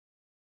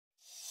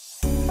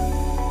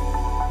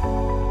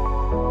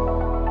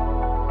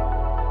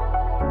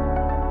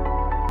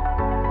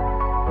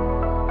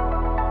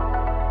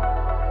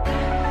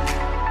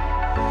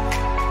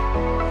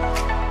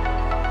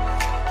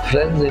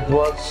Friends, it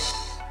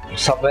was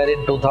somewhere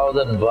in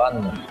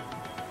 2001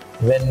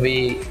 when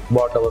we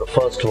bought our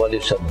first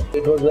Voluson.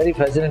 It was very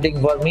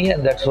fascinating for me,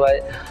 and that's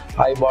why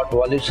I bought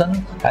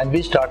Voluson and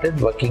we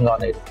started working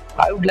on it.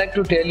 I would like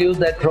to tell you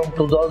that from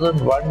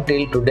 2001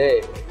 till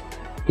today,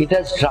 it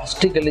has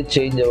drastically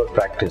changed our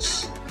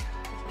practice.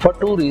 For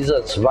two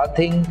reasons. One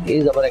thing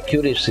is our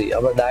accuracy.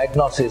 Our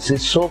diagnosis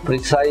is so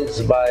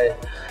precise by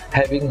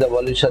having the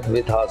Voluson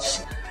with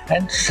us.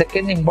 And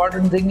second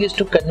important thing is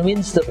to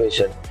convince the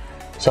patient.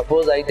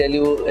 Suppose I tell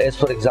you, as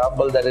for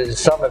example, there is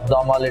some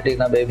abnormality in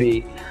a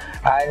baby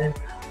and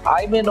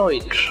I may know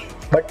it,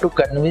 but to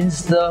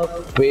convince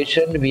the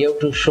patient, we have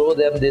to show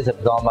them this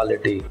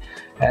abnormality.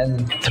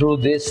 And through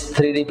these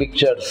 3D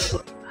pictures,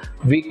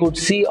 we could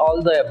see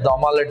all the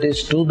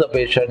abnormalities to the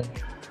patient,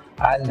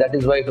 and that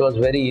is why it was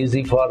very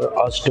easy for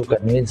us to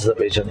convince the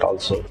patient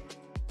also.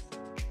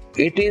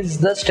 It is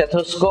the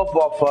stethoscope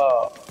of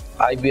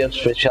a IVF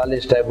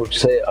specialist, I would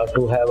say,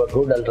 to have a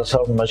good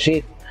ultrasound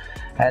machine,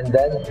 and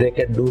then they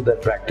can do their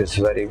practice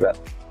very well.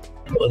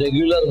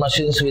 Regular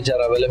machines which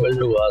are available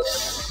to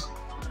us,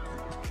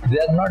 they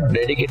are not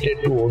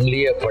dedicated to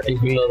only a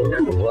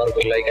particular work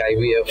like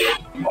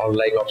IVF or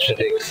like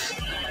obstetrics.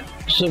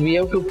 So we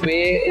have to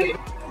pay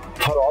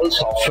for all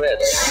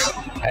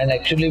softwares, and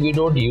actually we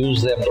don't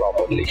use them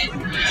properly.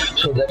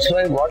 So that's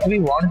why what we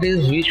want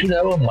is we should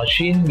have a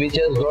machine which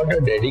has got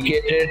a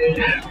dedicated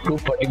to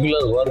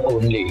particular work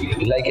only,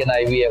 like an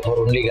IVF or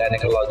only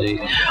gynecology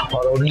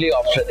or only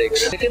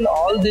obstetrics. Second,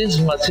 all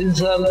these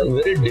machines are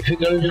very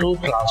difficult to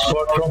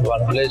transport from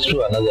one place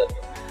to another.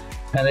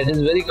 And it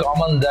is very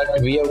common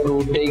that we have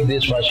to take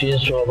these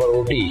machines to our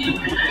OT.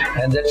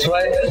 And that's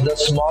why the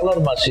smaller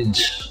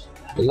machines,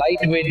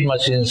 lightweight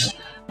machines,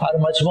 are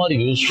much more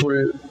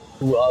useful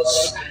to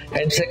us.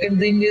 And second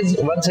thing is,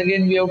 once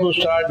again we have to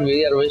start,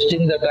 we are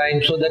wasting the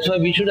time. So that's why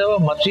we should have a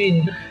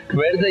machine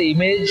where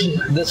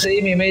the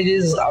same image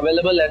is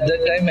available at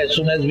that time as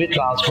soon as we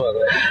transfer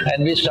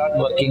and we start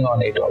working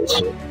on it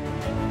also.